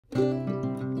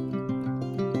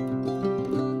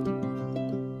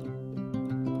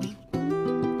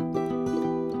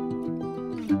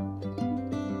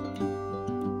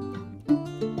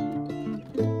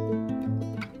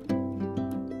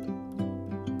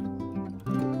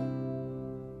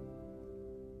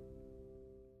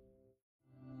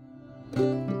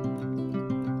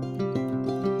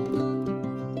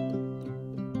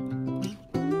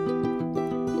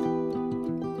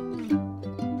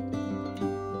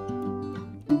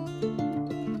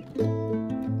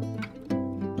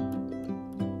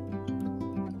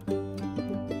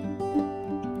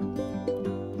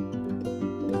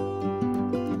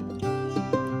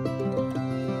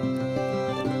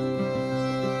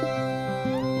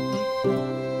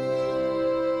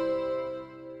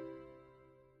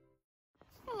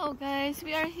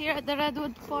here at the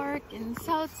Redwood Park in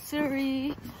South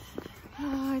Surrey.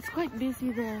 It's quite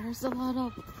busy there. There's a lot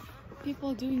of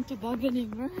people doing tobogganing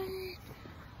right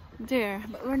there,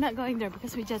 but we're not going there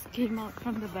because we just came out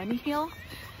from the Bunny Hill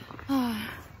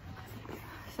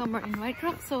somewhere in White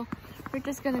Rock, so we're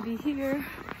just gonna be here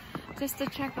just to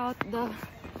check out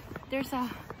there's a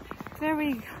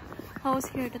ferry house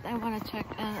here that I want to check,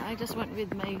 and I just went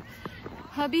with my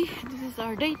hubby. This is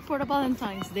our date for the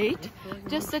Valentine's date,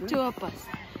 just the two of us.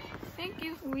 Thank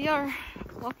you. We are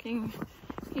walking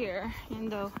here in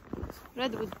the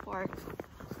Redwood Park.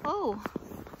 Oh,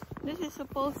 this is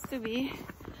supposed to be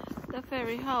the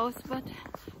ferry house, but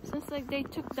seems like they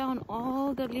took down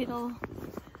all the little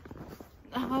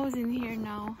house in here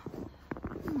now.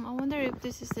 I wonder if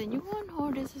this is the new one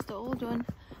or this is the old one,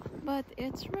 but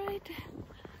it's right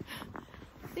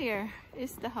there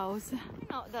is the house. You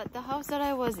know that the house that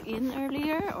I was in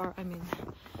earlier, or I mean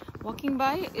walking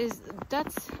by,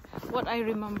 that's what I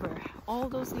remember. All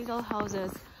those little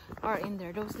houses are in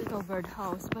there, those little bird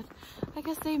house, but I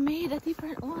guess they made a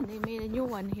different one. They made a new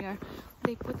one here.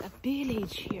 They put a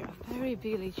village here, a fairy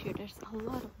village here. There's a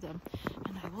lot of them,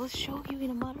 and I will show you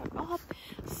in a matter of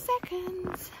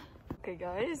seconds. Okay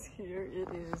guys, here it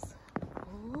is.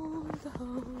 Oh, the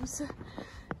house,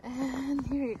 and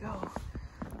here you go.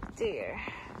 There,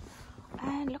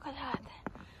 and look at that.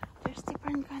 There's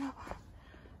different kind of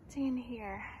thing in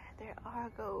here. There are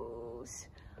goes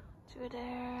to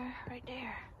there, right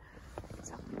there.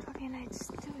 So Tony and I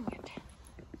just doing it,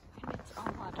 and it's a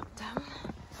lot of them.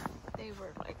 They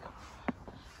were like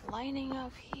lining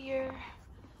up here,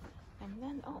 and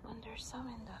then oh, and there's some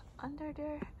in the under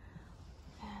there,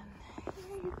 and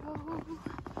here you go.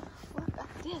 Look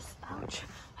at this. Ouch.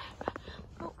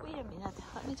 Oh, wait a minute.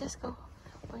 Let me just go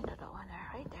point at that one there,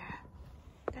 right there.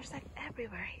 There's like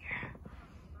everywhere here.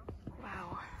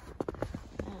 Wow.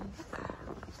 And look,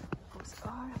 those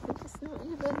are, I think it's not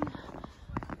even.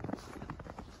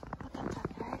 Look at that,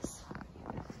 guys.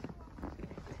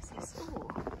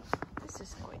 This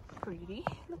is quite pretty.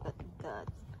 Look at that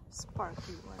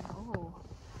sparkly one. Oh,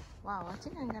 wow. I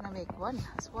think I'm gonna make one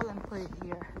as well and put it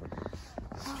here.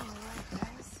 Alright,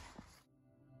 guys.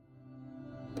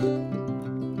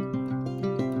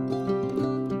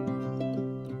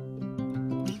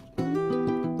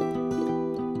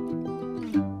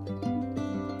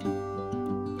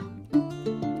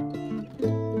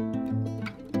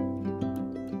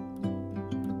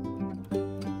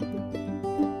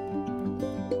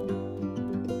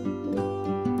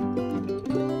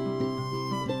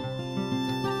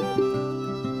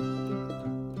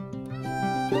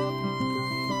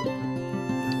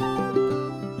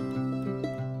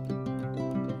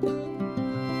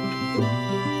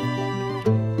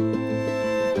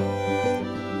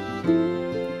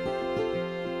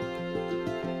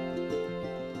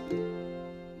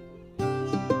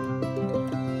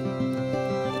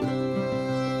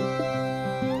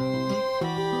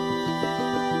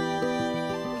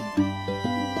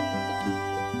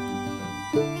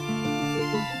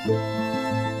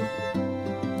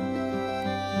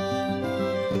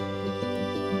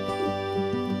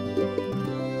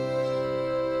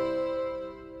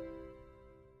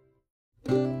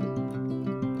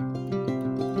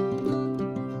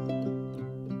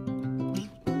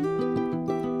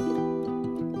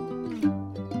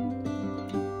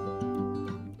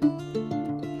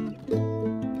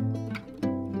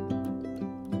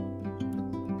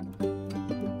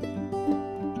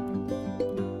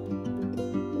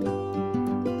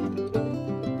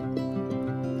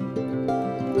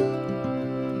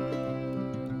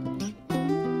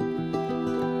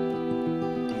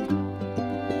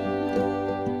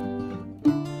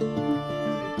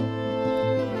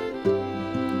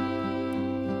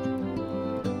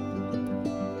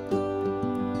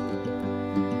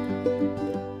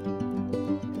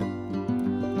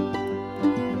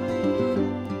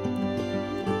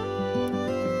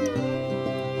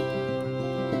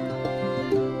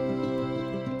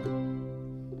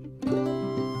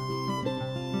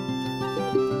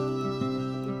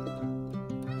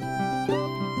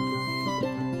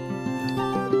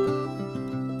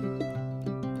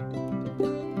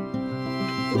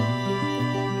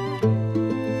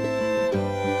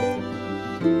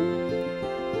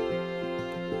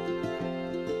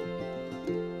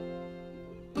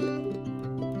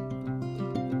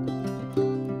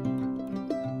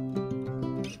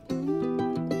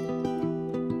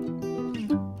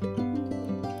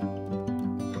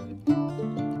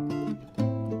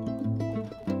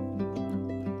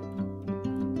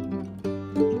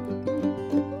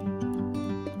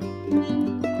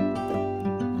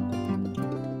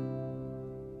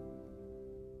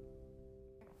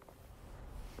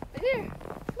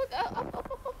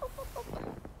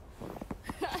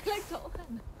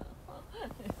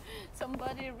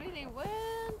 really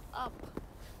went up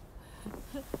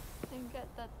and get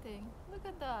that thing. Look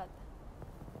at that.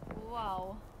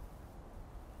 Wow.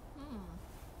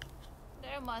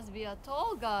 There must be a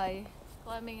tall guy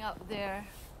climbing up there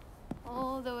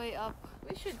all the way up.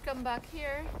 We should come back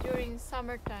here during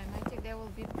summertime. I think that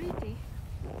will be pretty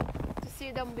to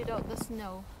see them without the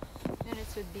snow, and it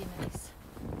would be nice.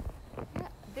 Yeah,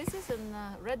 this is in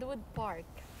Redwood Park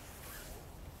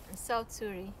in South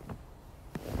Surrey.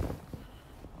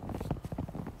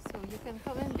 So you can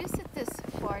come and visit this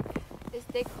park.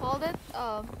 They called it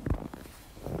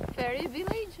Fairy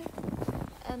Village,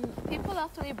 and people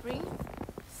actually bring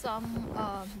some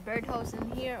birdhouse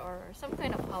in here or some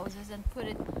kind of houses and put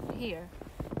it here,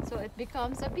 so it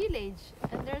becomes a village.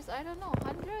 And there's, I don't know,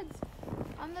 hundreds,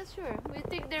 I'm not sure. We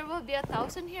think there will be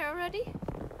 1,000 here already.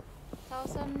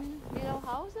 1,000 little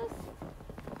houses.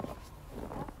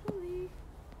 Actually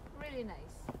really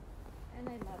nice, and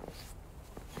I love it.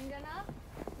 I'm gonna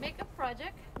make a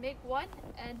project, make one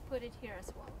and put it here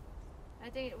as well.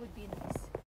 I think it would be nice.